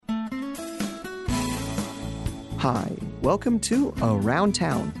Hi, welcome to Around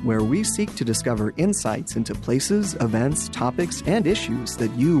Town, where we seek to discover insights into places, events, topics, and issues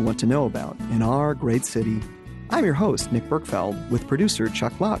that you want to know about in our great city. I'm your host, Nick Berkfeld, with producer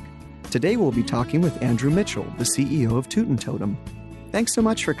Chuck Luck. Today we'll be talking with Andrew Mitchell, the CEO of Toot'n Totum. Thanks so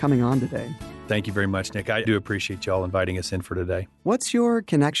much for coming on today. Thank you very much, Nick. I do appreciate y'all inviting us in for today. What's your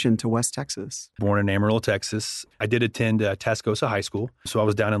connection to West Texas? Born in Amarillo, Texas. I did attend Tascosa High School, so I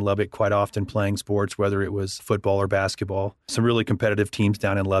was down in Lubbock quite often playing sports, whether it was football or basketball. Some really competitive teams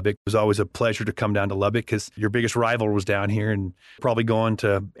down in Lubbock. It was always a pleasure to come down to Lubbock because your biggest rival was down here and probably going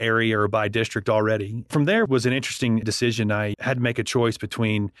to area or by district already. From there was an interesting decision. I had to make a choice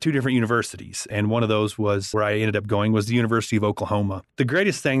between two different universities, and one of those was where I ended up going was the University of Oklahoma. The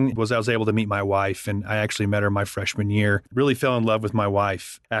greatest thing was I was able to meet my wife, and I actually met her my freshman year. Really fell in love with my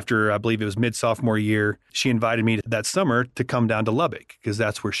wife. After, I believe it was mid-sophomore year, she invited me that summer to come down to Lubbock because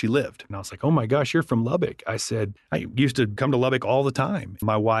that's where she lived. And I was like, oh my gosh, you're from Lubbock. I said, I used to come to Lubbock all the time.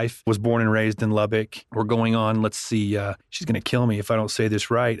 My wife was born and raised in Lubbock. We're going on, let's see, she's going to kill me if I don't say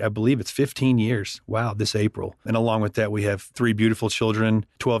this right. I believe it's 15 years. Wow, this April. And along with that, we have 3 beautiful children,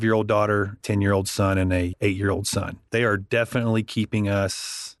 12-year-old daughter, 10-year-old son, and a 8-year-old son. They are definitely keeping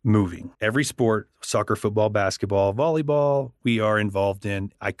us moving. Every sport, soccer, football, basketball, volleyball, we are involved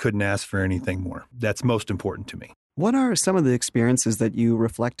in. I couldn't ask for anything more. That's most important to me. What are some of the experiences that you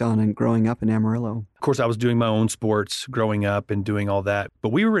reflect on in growing up in Amarillo? Of course, I was doing my own sports growing up and doing all that, but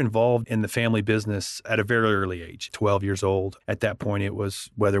we were involved in the family business at a very early age, 12 years old. At that point, it was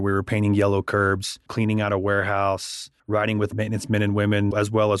whether we were painting yellow curbs, cleaning out a warehouse, riding with maintenance men and women,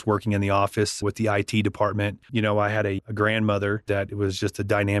 as well as working in the office with the IT department. You know, I had a grandmother that was just a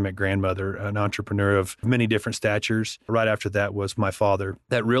dynamic grandmother, an entrepreneur of many different statures. Right after that was my father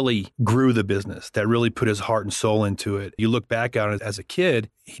that really grew the business, that really put his heart and soul into it. You look back on it as a kid,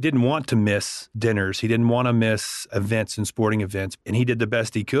 he didn't want to miss dinners. He didn't want to miss events and sporting events. And he did the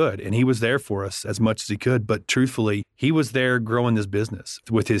best he could. And he was there for us as much as he could. But truthfully, he was there growing this business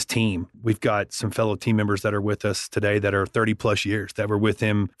with his team. We've got some fellow team members that are with us today that are 30 plus years that were with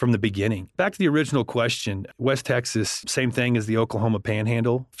him from the beginning. Back to the original question, West Texas, same thing as the Oklahoma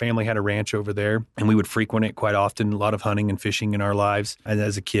Panhandle. Family had a ranch over there and we would frequent it quite often, a lot of hunting and fishing in our lives. And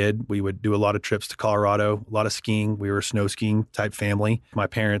as a kid, we would do a lot of trips to Colorado, a lot of skiing. We were a snow skiing type family. My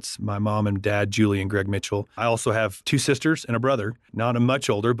parents, my mom and dad, Julie and Greg Mitchell. I also have 2 sisters and a brother, not a much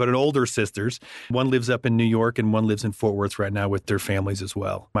older, but an older sisters. One lives up in New York and one lives in Fort Worth right now with their families as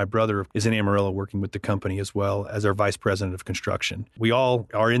well. My brother is in Amarillo working with the company as well as our vice president of construction. We all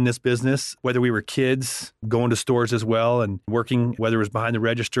are in this business, whether we were kids, going to stores as well and working, whether it was behind the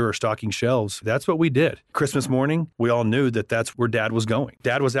register or stocking shelves. That's what we did. Christmas morning, we all knew that that's where Dad was going.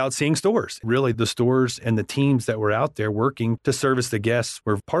 Dad was out seeing stores. Really, the stores and the teams that were out there working to service the guests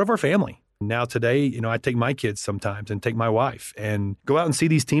were part of our family. Now today, you know, I take my kids sometimes and take my wife and go out and see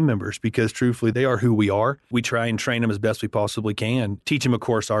these team members because truthfully, they are who we are. We try and train them as best we possibly can. Teach them, of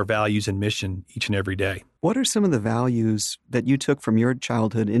course, our values and mission each and every day. What are some of the values that you took from your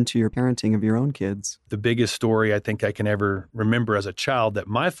childhood into your parenting of your own kids? The biggest story I think I can ever remember as a child that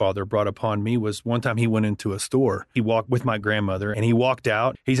my father brought upon me was one time he went into a store. He walked with my grandmother and he walked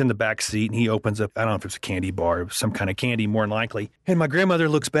out. He's in the back seat and he opens up, I don't know if it's a candy bar, some kind of candy more than likely. And my grandmother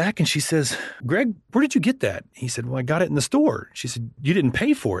looks back and she says, Greg, where did you get that? He said, well, I got it in the store. She said, you didn't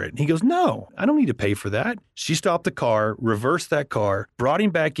pay for it. And he goes, no, I don't need to pay for that. She stopped the car, reversed that car, brought him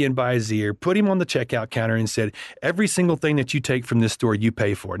back in by his ear, put him on the checkout counter and said, every single thing that you take from this store, you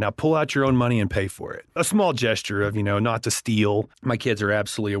pay for. Now pull out your own money and pay for it. A small gesture of, not to steal. My kids are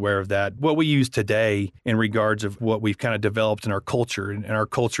absolutely aware of that. What we use today in regards of what we've kind of developed in our culture, and our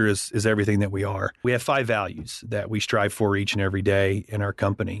culture is everything that we are. We have 5 values that we strive for each and every day in our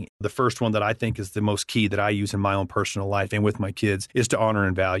company. The first one that I think is the most key that I use in my own personal life and with my kids is to honor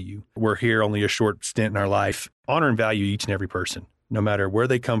and value. We're here only a short stint in our life. Honor and value each and every person. No matter where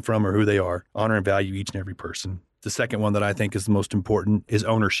they come from or who they are, honor and value each and every person. The second one that I think is the most important is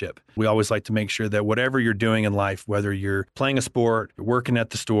ownership. We always like to make sure that whatever you're doing in life, whether you're playing a sport, working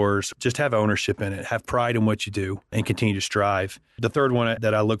at the stores, just have ownership in it, have pride in what you do, and continue to strive. The third one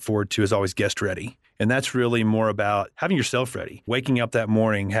that I look forward to is always guest ready. And that's really more about having yourself ready, waking up that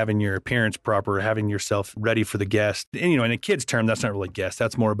morning, having your appearance proper, having yourself ready for the guest. And, in a kid's term, that's not really guest.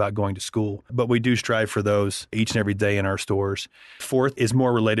 That's more about going to school. But we do strive for those each and every day in our stores. Fourth is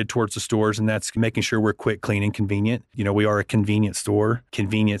more related towards the stores, and that's making sure we're quick, clean, and convenient. We are a convenient store.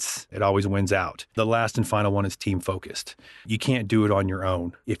 Convenience, it always wins out. The last and final one is team focused. You can't do it on your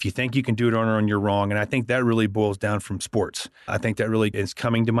own. If you think you can do it on your own, you're wrong. And I think that really boils down from sports. I think that really is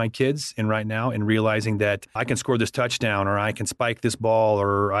coming to my kids and right now and realizing realizing that I can score this touchdown or I can spike this ball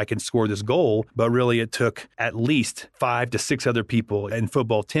or I can score this goal. But really it took at least 5 to 6 other people, in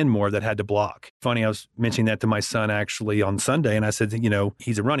football 10 more, that had to block. Funny, I was mentioning that to my son actually on Sunday, and I said,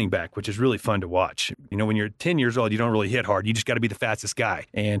 he's a running back, which is really fun to watch. When you're 10 years old, you don't really hit hard. You just got to be the fastest guy.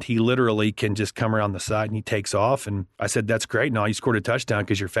 And he literally can just come around the side and he takes off. And I said, that's great. No, you scored a touchdown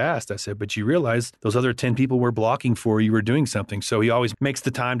because you're fast. I said, but you realize those other 10 people were blocking for you, were doing something. So he always makes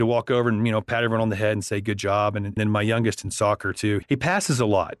the time to walk over and, pat everyone on the head and say, good job. And then my youngest in soccer too, he passes a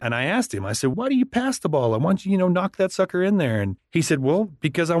lot. And I asked him, I said, why do you pass the ball? I want you, knock that sucker in there. And he said, well,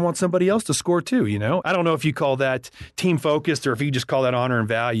 because I want somebody else to score too, I don't know if you call that team focused or if you just call that honor and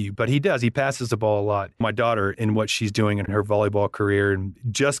value, but he does. He passes the ball a lot. My daughter, in what she's doing in her volleyball career and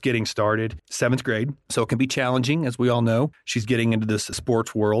just getting started, 7th grade. So it can be challenging, as we all know. She's getting into this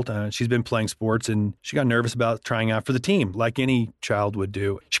sports world. She's been playing sports and she got nervous about trying out for the team, like any child would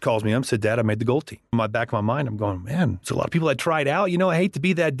do. She calls me up and said, Dad, I made the goal team. In my back of my mind, I'm going, man, there's a lot of people that tried out. I hate to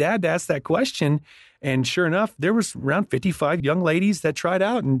be that dad to ask that question. And sure enough, there was around 55 young ladies that tried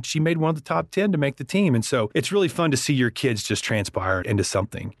out, and she made one of the top 10 to make the team. And so it's really fun to see your kids just transpire into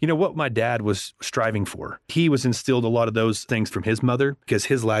something. What my dad was striving for, he was instilled a lot of those things from his mother because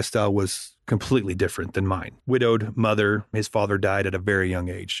his lifestyle was completely different than mine. Widowed mother. His father died at a very young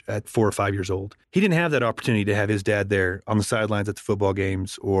age, at 4 or 5 years old. He didn't have that opportunity to have his dad there on the sidelines at the football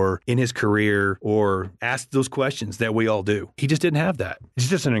games or in his career or ask those questions that we all do. He just didn't have that. He's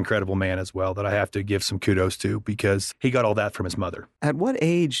just an incredible man as well that I have to give some kudos to because he got all that from his mother. At what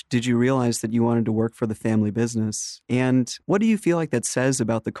age did you realize that you wanted to work for the family business? And what do you feel like that says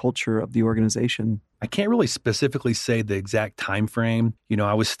about the culture of the organization? I can't really specifically say the exact time frame.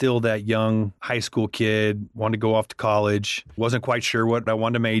 I was still that young high school kid, wanted to go off to college, wasn't quite sure what I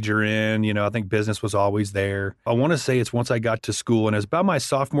wanted to major in. I think business was always there. I want to say it's once I got to school, and it was about my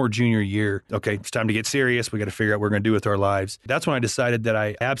sophomore, junior year. Okay, it's time to get serious. We got to figure out what we're going to do with our lives. That's when I decided that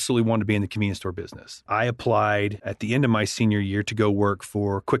I absolutely wanted to be in the convenience store business. I applied at the end of my senior year to go work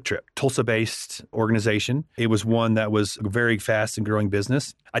for Quick Trip, Tulsa-based organization. It was one that was a very fast and growing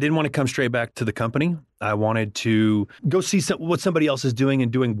business. I didn't want to come straight back to the company. I wanted to go see what somebody else is doing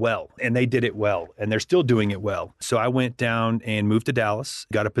and doing well. And they did it well. And they're still doing it well. So I went down and moved to Dallas,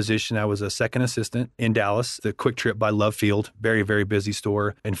 got a position. I was a second assistant in Dallas, the Quick Trip by Love Field. Very, very busy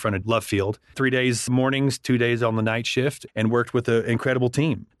store in front of Love Field. 3 days mornings, 2 days on the night shift, and worked with an incredible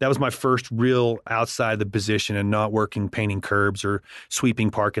team. That was my first real outside the position and not working painting curbs or sweeping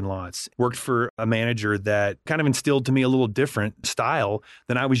parking lots. Worked for a manager that kind of instilled to me a little different style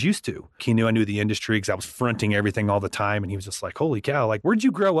than I was used to. He knew I knew the industry because I was fronting everything all the time. And he was just like, holy cow, like, where'd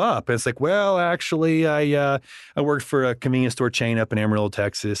you grow up? And it's like, well, actually, I worked for a convenience store chain up in Amarillo,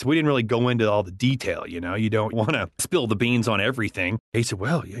 Texas. We didn't really go into all the detail, you don't want to spill the beans on everything. He said,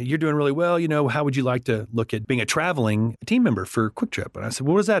 well, you're doing really well. How would you like to look at being a traveling team member for Quick Trip? And I said,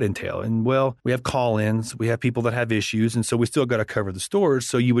 well, what does that entail? And well, we have call-ins, we have people that have issues. And so we still got to cover the stores.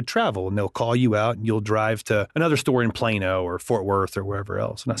 So you would travel and they'll call you out and you'll drive to another store in Plano or Fort Worth or wherever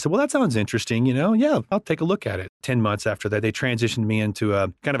else. And I said, well, that sounds interesting. Yeah, I'll take a look at it. 10 months after that, they transitioned me into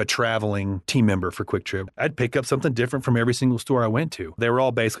a kind of a traveling team member for Quick Trip. I'd pick up something different from every single store I went to. They were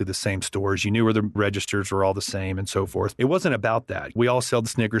all basically the same stores. You knew where the registers were all the same and so forth. It wasn't about that. We all sell the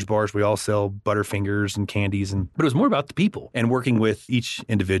Snickers bars. We all sell Butterfingers and candies. But it was more about the people and working with each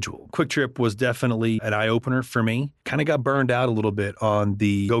individual. Quick Trip was definitely an eye-opener for me. Kind of got burned out a little bit on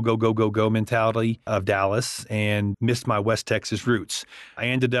the go, go, go, go, go mentality of Dallas and missed my West Texas roots. I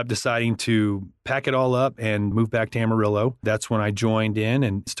ended up deciding to pack it all up and move back to Amarillo. That's when I joined in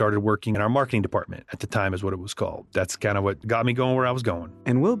and started working in our marketing department. At the time is what it was called. That's kind of what got me going where I was going.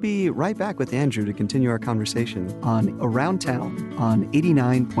 And we'll be right back with Andrew to continue our conversation on Around Town on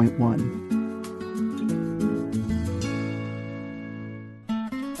 89.1.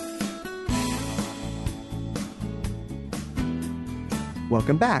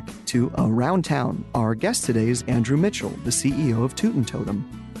 Welcome back to Around Town. Our guest today is Andrew Mitchell, the CEO of Toot'n Totum.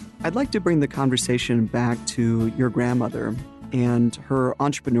 I'd like to bring the conversation back to your grandmother and her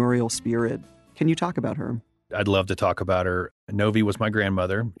entrepreneurial spirit. Can you talk about her? I'd love to talk about her. Novi was my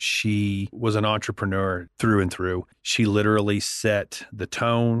grandmother. She was an entrepreneur through and through. She literally set the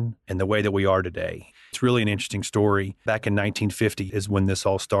tone and the way that we are today. It's really an interesting story. Back in 1950 is when this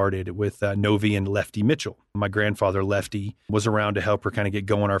all started with Novi and Lefty Mitchell. My grandfather, Lefty, was around to help her kind of get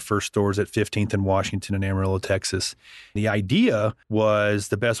going. Our first stores at 15th and Washington in Amarillo, Texas. The idea was,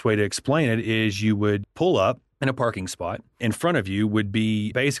 the best way to explain it is you would pull up in a parking spot. In front of you would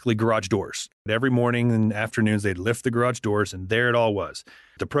be basically garage doors. Every morning and afternoons, they'd lift the garage doors, and there it all was.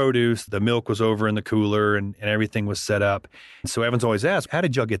 The produce, the milk was over in the cooler, and everything was set up. So Evan's always asked, how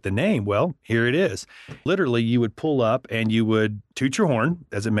did y'all get the name? Well, here it is. Literally, you would pull up and you would toot your horn,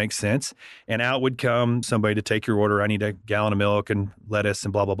 as it makes sense, and out would come somebody to take your order. I need a gallon of milk and lettuce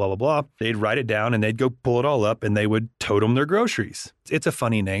and blah, blah, blah, blah, blah. They'd write it down and they'd go pull it all up and they would totem their groceries. It's a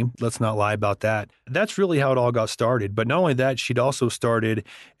funny name. Let's not lie about that. That's really how it all got started. But not only that, she'd also started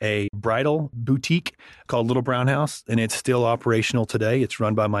a bridal boutique called Little Brown House, and it's still operational today. It's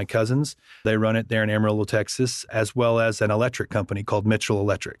run by my cousins. They run it there in Amarillo, Texas, as well as an electric company called Mitchell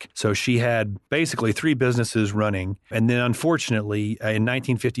Electric. So she had basically 3 businesses running. And then unfortunately, in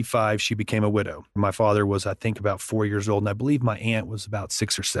 1955, she became a widow. My father was, I think, about 4 years old, and I believe my aunt was about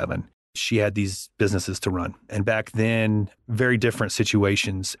 6 or 7. She had these businesses to run. And back then, very different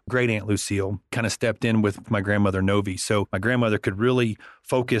situations. Great Aunt Lucille kind of stepped in with my grandmother Novi. So my grandmother could really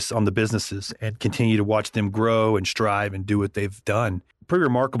focus on the businesses and continue to watch them grow and strive and do what they've done. Pretty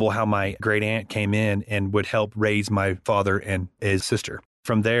remarkable how my great aunt came in and would help raise my father and his sister.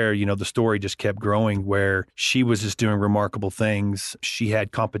 From there, the story just kept growing where she was just doing remarkable things. She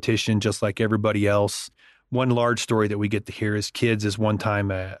had competition just like everybody else. One large story that we get to hear as kids is one time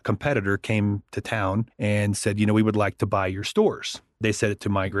a competitor came to town and said, we would like to buy your stores. They said it to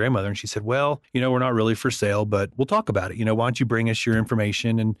my grandmother and she said, well, we're not really for sale, but we'll talk about it. Why don't you bring us your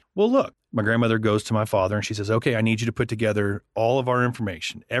information and we'll look. My grandmother goes to my father and she says, okay, I need you to put together all of our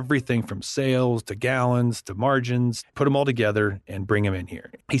information, everything from sales to gallons to margins, put them all together and bring them in here.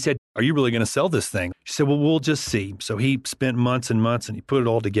 He said, are you really going to sell this thing? She said, well, we'll just see. So he spent months and months and he put it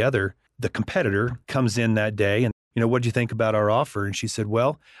all together. The competitor comes in that day and, what'd you think about our offer? And she said,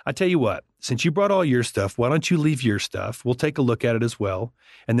 well, I tell you what, since you brought all your stuff, why don't you leave your stuff? We'll take a look at it as well,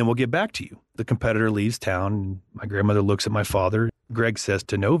 and then we'll get back to you. The competitor leaves town, and my grandmother looks at my father. Greg says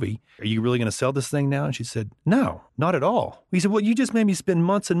to Novi, are you really going to sell this thing now? And she said, no, not at all. He said, well, you just made me spend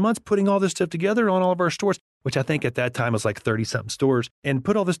months and months putting all this stuff together on all of our stores, which I think at that time was like 30-something stores, and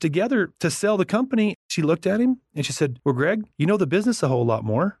put all this together to sell the company. She looked at him and she said, well, Greg, you know the business a whole lot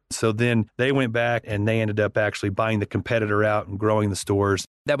more. So then they went back and they ended up actually buying the competitor out and growing the stores.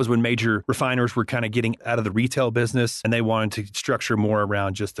 That was when major refiners were kind of getting out of the retail business and they wanted to structure more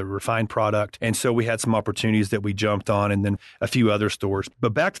around just the refined product. And so we had some opportunities that we jumped on and then a few other stores.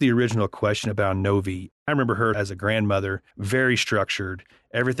 But back to the original question about Novi, I remember her as a grandmother, very structured.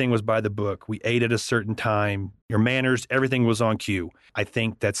 Everything was by the book. We ate at a certain time. Your manners, everything was on cue. I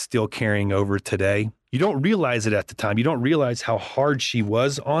think that's still carrying over today. You don't realize it at the time. You don't realize how hard she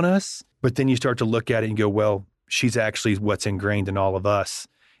was on us. But then you start to look at it and go, well, she's actually what's ingrained in all of us,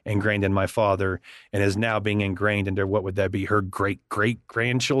 ingrained in my father, and is now being ingrained into what would that be, her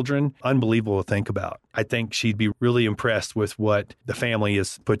great-great-grandchildren? Unbelievable to think about. I think she'd be really impressed with what the family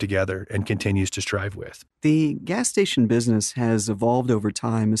has put together and continues to strive with. The gas station business has evolved over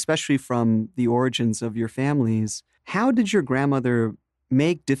time, especially from the origins of your families. How did your grandmother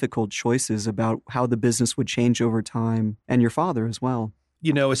make difficult choices about how the business would change over time, and your father as well?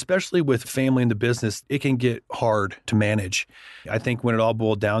 Especially with family in the business, it can get hard to manage. I think when it all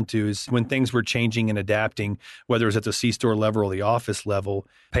boiled down to is when things were changing and adapting, whether it was at the C-store level or the office level,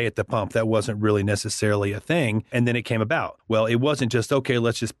 pay at the pump, that wasn't really necessarily a thing. And then it came about. Well, it wasn't just, okay,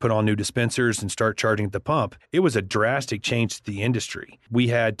 let's just put on new dispensers and start charging at the pump. It was a drastic change to the industry. We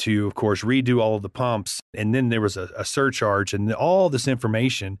had to, of course, redo all of the pumps. And then there was a surcharge and all this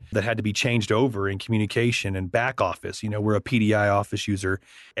information that had to be changed over in communication and back office. We're a PDI office user.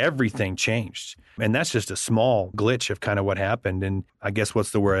 Everything changed. And that's just a small glitch of kind of what happened. And I guess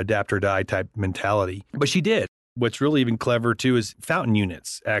what's the word, adapt or die type mentality. But she did. What's really even clever too is fountain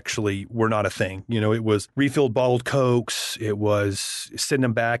units actually were not a thing. It was refilled bottled Cokes. It was send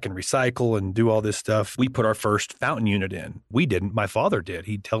them back and recycle and do all this stuff. We put our first fountain unit in. We didn't. My father did.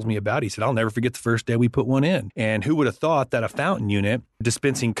 He tells me about it. He said, I'll never forget the first day we put one in. And who would have thought that a fountain unit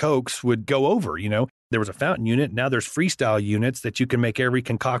dispensing Cokes would go over, There was a fountain unit. Now there's freestyle units that you can make every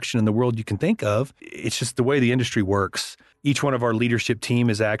concoction in the world you can think of. It's just the way the industry works. Each one of our leadership team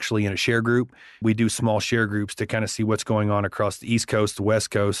is actually in a share group. We do small share groups to kind of see what's going on across the East Coast, the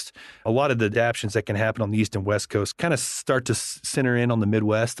West Coast. A lot of the adaptions that can happen on the East and West Coast kind of start to center in on the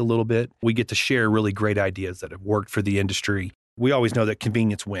Midwest a little bit. We get to share really great ideas that have worked for the industry. we always know that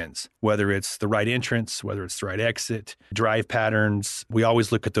convenience wins, whether it's the right entrance, whether it's the right exit, drive patterns. We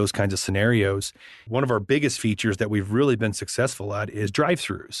always look at those kinds of scenarios. One of our biggest features that we've really been successful at is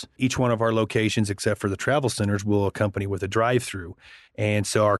drive-throughs. Each one of our locations, except for the travel centers, will accompany with a drive-through. And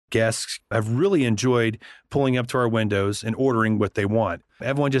so our guests have really enjoyed pulling up to our windows and ordering what they want.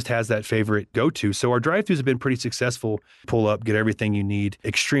 Everyone just has that favorite go-to. So our drive-throughs have been pretty successful. Pull up, get everything you need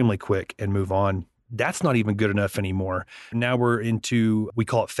extremely quick and move on. That's not even good enough anymore. Now we're into, we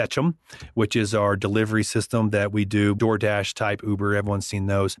call it Fetch 'em, which is our delivery system that we do, DoorDash type Uber. Everyone's seen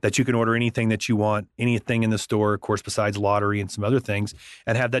those, that you can order anything that you want, anything in the store, of course, besides lottery and some other things,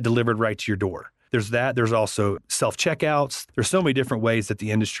 and have that delivered right to your door. There's that. There's also self-checkouts. There's so many different ways that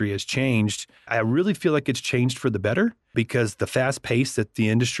the industry has changed. I really feel like it's changed for the better because the fast pace that the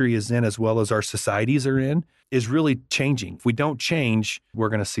industry is in, as well as our societies are in, is really changing. If we don't change, we're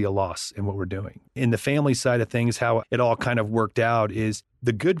going to see a loss in what we're doing. In the family side of things, how it all kind of worked out is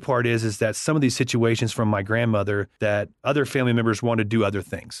the good part is that some of these situations from my grandmother that other family members want to do other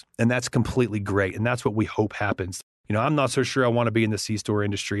things. And that's completely great. And that's what we hope happens. I'm not so sure I want to be in the C-store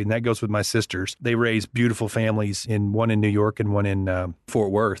industry, and that goes with my sisters. They raise beautiful families, one in New York and one in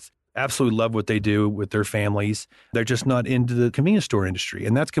Fort Worth. Absolutely love what they do with their families. They're just not into the convenience store industry,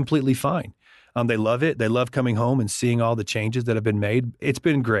 and that's completely fine. They love it. They love coming home and seeing all the changes that have been made. It's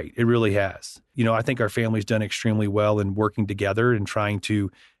been great. It really has. I think our family's done extremely well in working together and trying to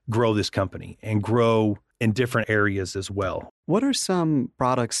grow this company and grow in different areas as well. What are some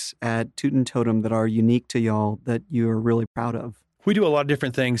products at Toot'n Totum that are unique to y'all that you're really proud of? We do a lot of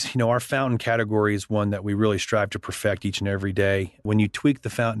different things. Our fountain category is one that we really strive to perfect each and every day. When you tweak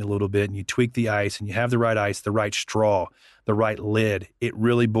the fountain a little bit and you tweak the ice and you have the right ice, the right straw, the right lid, it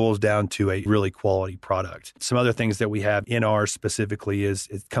really boils down to a really quality product. Some other things that we have in ours specifically is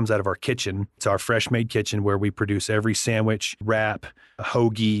it comes out of our kitchen. It's our fresh made kitchen where we produce every sandwich, wrap, a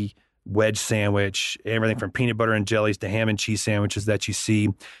hoagie, wedge sandwich, everything from peanut butter and jellies to ham and cheese sandwiches that you see,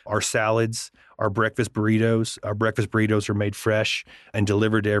 our salads, our breakfast burritos. Our breakfast burritos are made fresh and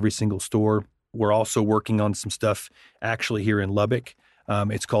delivered to every single store. We're also working on some stuff actually here in Lubbock.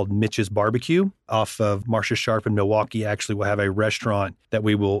 It's called Mitch's Barbecue off of Marcia Sharp in Milwaukee. Actually, we'll have a restaurant that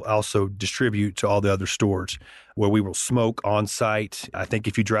we will also distribute to all the other stores where we will smoke on site. I think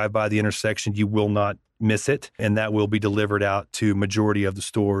if you drive by the intersection, you will not miss it. And that will be delivered out to majority of the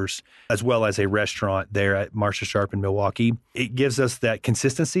stores, as well as a restaurant there at Marcia Sharp in Milwaukee. It gives us that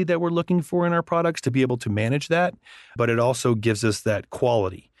consistency that we're looking for in our products to be able to manage that, but it also gives us that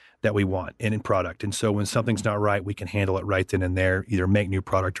quality that we want in product. And so when something's not right, we can handle it right then and there, either make new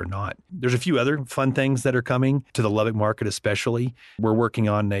product or not. There's a few other fun things that are coming to the Lubbock market especially. We're working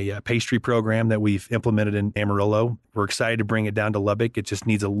on a pastry program that we've implemented in Amarillo. We're excited to bring it down to Lubbock. It just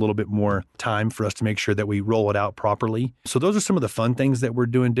needs a little bit more time for us to make sure that we roll it out properly. So those are some of the fun things that we're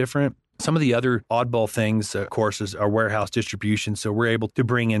doing different. Some of the other oddball things, of course, is our warehouse distribution. So we're able to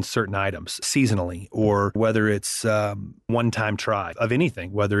bring in certain items seasonally, or whether it's one-time try of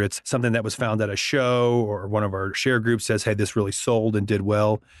anything, whether it's something that was found at a show or one of our share groups says, hey, this really sold and did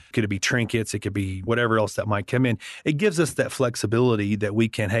well. Could it be trinkets? It could be whatever else that might come in. It gives us that flexibility that we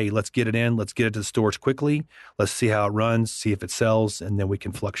can, hey, let's get it in. Let's get it to the stores quickly. Let's see how it runs, see if it sells, and then we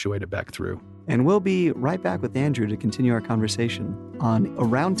can fluctuate it back through. And we'll be right back with Andrew to continue our conversation on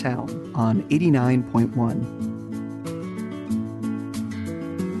Around Town on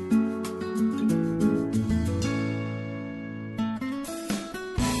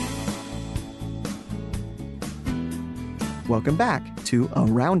Welcome back to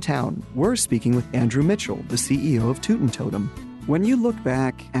Around Town. We're speaking with Andrew Mitchell, the CEO of Toot'n Totum. When you look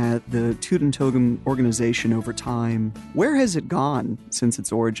back at the Toot'n Totum organization over time, where has it gone since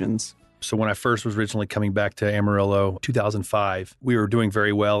its origins? So when I first was originally coming back to Amarillo, 2005, we were doing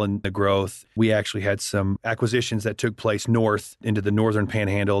very well in the growth. We actually had some acquisitions that took place north into the northern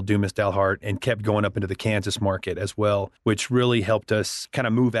panhandle, Dumas, Dalhart, and kept going up into the Kansas market as well, which really helped us kind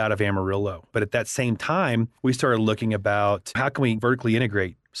of move out of Amarillo. But at that same time, we started looking about how can we vertically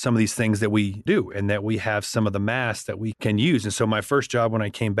integrate some of these things that we do and that we have some of the mass that we can use. And so my first job when I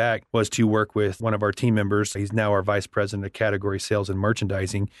came back was to work with one of our team members. He's now our vice president of category sales and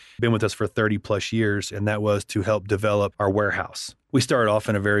merchandising, been with us for 30 plus years. And that was to help develop our warehouse. We started off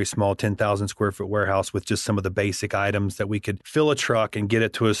in a very small 10,000 square foot warehouse with just some of the basic items that we could fill a truck and get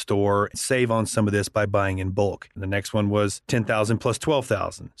it to a store, save on some of this by buying in bulk. And the next one was 10,000 plus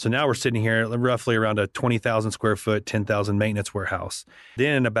 12,000. So now we're sitting here roughly around a 20,000 square foot, 10,000 maintenance warehouse.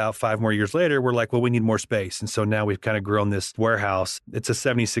 Then about 5 more years later, we're like, well, we need more space. And so now we've kind of grown this warehouse. It's a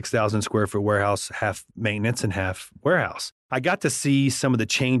 76,000 square foot warehouse, half maintenance and half warehouse. I got to see some of the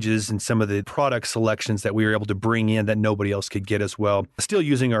changes and some of the product selections that we were able to bring in that nobody else could get as well. Still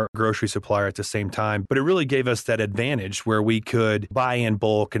using our grocery supplier at the same time, but it really gave us that advantage where we could buy in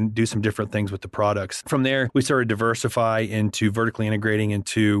bulk and do some different things with the products. From there, we started to diversify into vertically integrating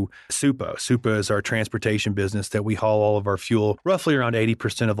into Supa. Supa is our transportation business that we haul all of our fuel, roughly around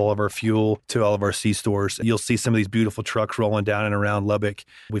 80% of all of our fuel to all of our C-stores. You'll see some of these beautiful trucks rolling down and around Lubbock.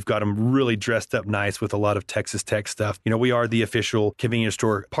 We've got them really dressed up nice with a lot of Texas Tech stuff. We are the official convenience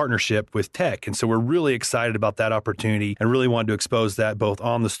store partnership with Tech. And so we're really excited about that opportunity and really wanted to expose that both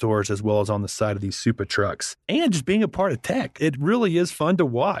on the stores as well as on the side of these Supa trucks. And just being a part of Tech, it really is fun to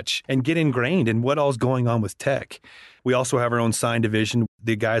watch and get ingrained in what all's going on with Tech. We also have our own sign division.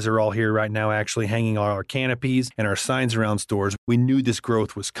 The guys are all here right now actually hanging all our canopies and our signs around stores. We knew this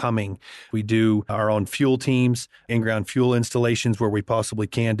growth was coming. We do our own fuel teams, in-ground fuel installations where we possibly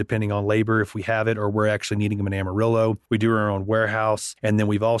can, depending on labor, if we have it, or we're actually needing them in Amarillo. We do our own warehouse. And then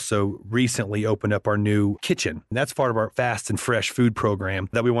we've also recently opened up our new kitchen. And that's part of our fast and fresh food program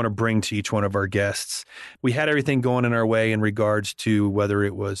that we want to bring to each one of our guests. We had everything going in our way in regards to whether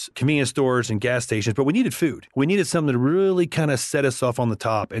it was convenience stores and gas stations, but we needed food. We needed something to really kind of set us off on the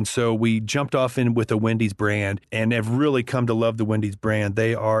top. And so we jumped off in with a Wendy's brand and have really come to love the Wendy's brand.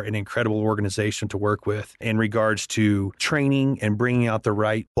 They are an incredible organization to work with in regards to training and bringing out the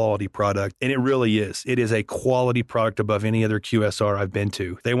right quality product. And it really is. It is a quality product above any other QSR I've been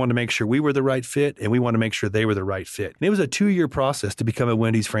to. They wanted to make sure we were the right fit and we want to make sure they were the right fit. And it was a 2-year process to become a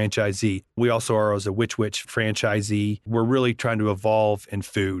Wendy's franchisee. We also are as a Which franchisee. We're really trying to evolve in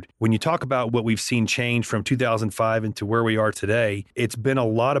food. When you talk about what we've seen change from 2005 into where we are today, it's been a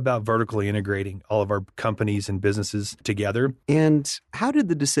lot about vertically integrating all of our companies and businesses together. And how did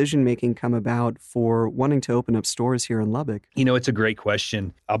the decision-making come about for wanting to open up stores here in Lubbock? It's a great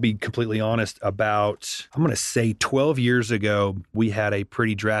question. I'll be completely honest. About, I'm going to say 12 years ago, we had a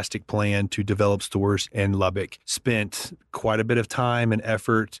pretty drastic plan to develop stores in Lubbock. Spent quite a bit of time and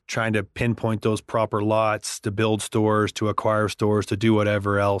effort trying to pinpoint those proper lots, to build stores, to acquire stores, to do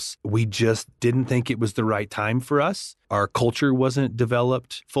whatever else. We just didn't think it was the right time for us. Our culture wasn't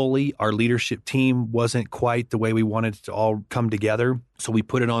developed fully. Our leadership team wasn't quite the way we wanted it to all come together. So we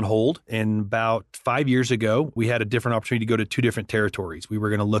put it on hold. And about 5 years ago, we had a different opportunity to go to 2 different territories. We were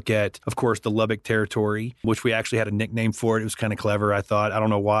going to look at, of course, the Lubbock territory, which we actually had a nickname for it. It was kind of clever, I thought. I don't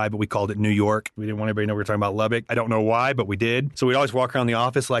know why, but we called it New York. We didn't want everybody to know we were talking about Lubbock. I don't know why, but we did. So we'd always walk around the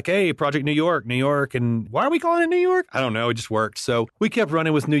office like, hey, Project New York, New York. And why are we calling it New York? I don't know. It just worked. So we kept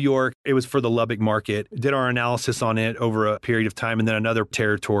running with New York. It was for the Lubbock market. Did our analysis on it over a period of time. And then another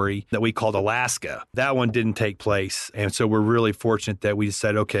territory that we called Alaska. That one didn't take place. And so we're really fortunate that we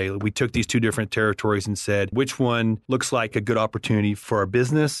said, okay, we took these 2 different territories and said, which one looks like a good opportunity for our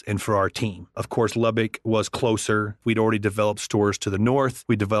business and for our team? Of course, Lubbock was closer. We'd already developed stores to the north.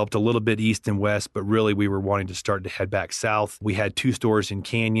 We developed a little bit east and west, but really we were wanting to start to head back south. We had 2 stores in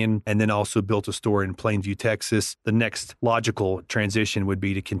Canyon and then also built a store in Plainview, Texas. The next logical transition would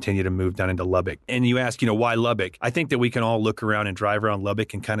be to continue to move down into Lubbock. And you ask, why Lubbock? I think that we can all look around and drive around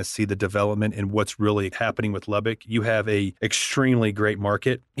Lubbock and kind of see the development and what's really happening with Lubbock. You have a extremely great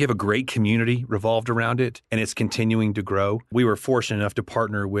market. You have a great community revolved around it, and it's continuing to grow. We were fortunate enough to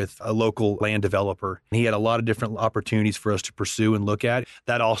partner with a local land developer, and he had a lot of different opportunities for us to pursue and look at.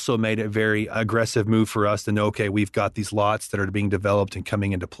 That also made it a very aggressive move for us to know, okay, we've got these lots that are being developed and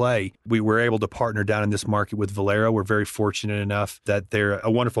coming into play. We were able to partner down in this market with Valero. We're very fortunate enough that they're a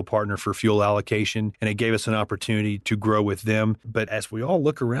wonderful partner for fuel allocation, and it gave us an opportunity to grow with them. But as we all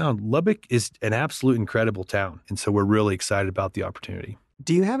look around, Lubbock is an absolute incredible town, and so we're really excited about the opportunity.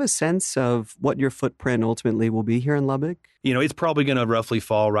 Do you have a sense of what your footprint ultimately will be here in Lubbock? It's probably going to roughly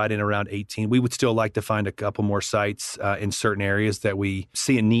fall right in around 18. We would still like to find a couple more sites in certain areas that we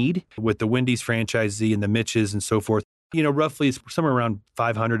see a need with the Wendy's franchisee and the Mitches and so forth. Roughly it's somewhere around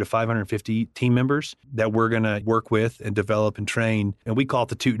 500 to 550 team members that we're going to work with and develop and train. And we call it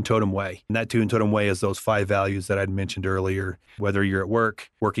the Toot'n Totum way. And that Toot'n Totum way is those 5 values that I'd mentioned earlier. Whether you're at work,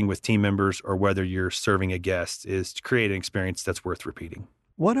 working with team members, or whether you're serving a guest, is to create an experience that's worth repeating.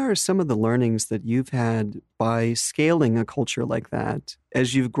 What are some of the learnings that you've had by scaling a culture like that?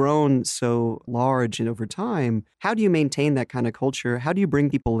 As you've grown so large and over time, how do you maintain that kind of culture? How do you bring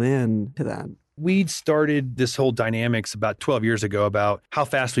people in to that? We'd started this whole dynamics about 12 years ago about how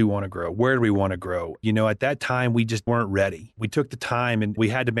fast we want to grow. Where do we want to grow? At that time, we just weren't ready. We took the time and we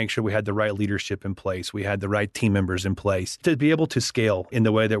had to make sure we had the right leadership in place. We had the right team members in place to be able to scale in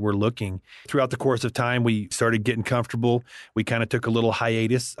the way that we're looking. Throughout the course of time, we started getting comfortable. We kind of took a little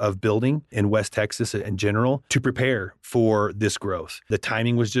hiatus of building in West Texas in general to prepare for this growth. The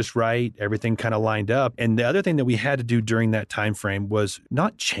timing was just right. Everything kind of lined up. And the other thing that we had to do during that time frame was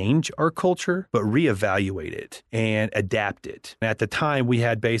not change our culture, but reevaluate it and adapt it. At the time, we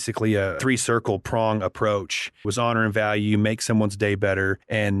had basically a 3-circle prong approach. It was honor and value, make someone's day better,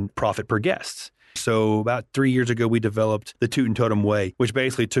 and profit per guest. So about 3 years ago, we developed the Toot'n Totum way, which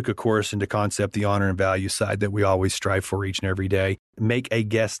basically took a course into concept, the honor and value side that we always strive for each and every day. Make a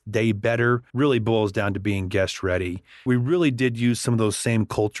guest day better really boils down to being guest ready. We really did use some of those same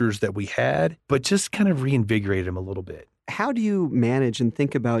cultures that we had, but just kind of reinvigorated them a little bit. How do you manage and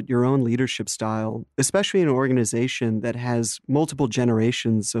think about your own leadership style, especially in an organization that has multiple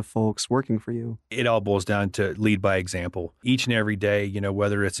generations of folks working for you? It all boils down to lead by example. Each and every day,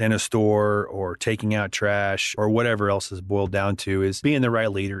 whether it's in a store or taking out trash or whatever else is boiled down to, is being the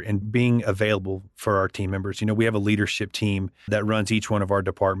right leader and being available for our team members. We have a leadership team that runs each one of our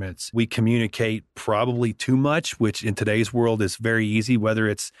departments. We communicate probably too much, which in today's world is very easy, whether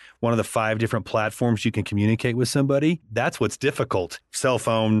it's one of the 5 different platforms you can communicate with somebody. That's what's difficult. Cell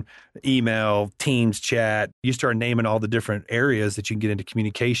phone, email, Teams, chat. You start naming all the different areas that you can get into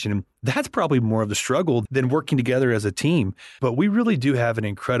communication. That's probably more of the struggle than working together as a team. But we really do have an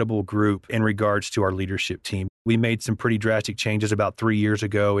incredible group in regards to our leadership team. We made some pretty drastic changes about 3 years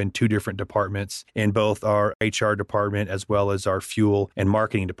ago in 2 different departments, in both our HR department as well as our fuel and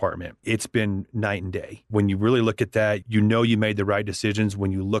marketing department. It's been night and day. When you really look at that, you made the right decisions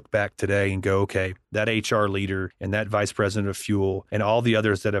when you look back today and go, okay, that HR leader and that vice president of fuel and all the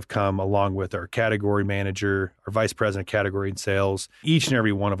others that have come along with our category manager, our vice president of category and sales, each and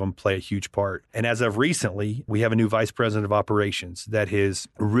every one of them play a huge part. And as of recently, we have a new vice president of operations that is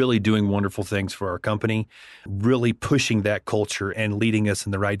really doing wonderful things for our company, really pushing that culture and leading us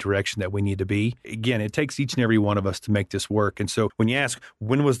in the right direction that we need to be. Again, it takes each and every one of us to make this work. And so when you ask,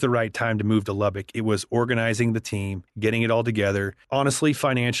 when was the right time to move to Lubbock? It was organizing the team, getting it all together, honestly,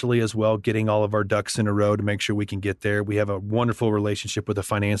 financially as well, getting all of our ducks in a row to make sure we can get there. We have a wonderful relationship with the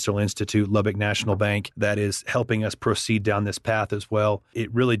Financial Institute, Lubbock National Bank, that is helping us proceed down this path as well.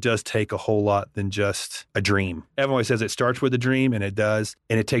 It really does take a whole lot than just a dream. Everyone always says it starts with a dream, and it does.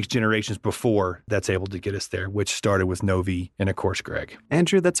 And it takes generations before that's able to get us there, which started with Novi and, of course, Greg.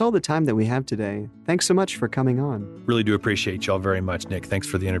 Andrew, that's all the time that we have today. Thanks so much for coming on. Really do appreciate y'all very much, Nick. Thanks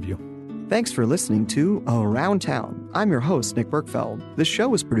for the interview. Thanks for listening to Around Town. I'm your host, Nick Berkfeld. This show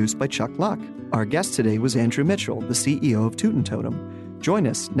was produced by Chuck Luck. Our guest today was Andrew Mitchell, the CEO of Toot'n Totum. Join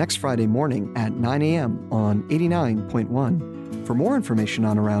us next Friday morning at 9 a.m. on 89.1. For more information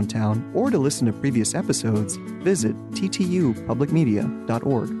on Around Town or to listen to previous episodes, visit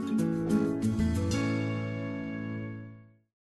ttupublicmedia.org.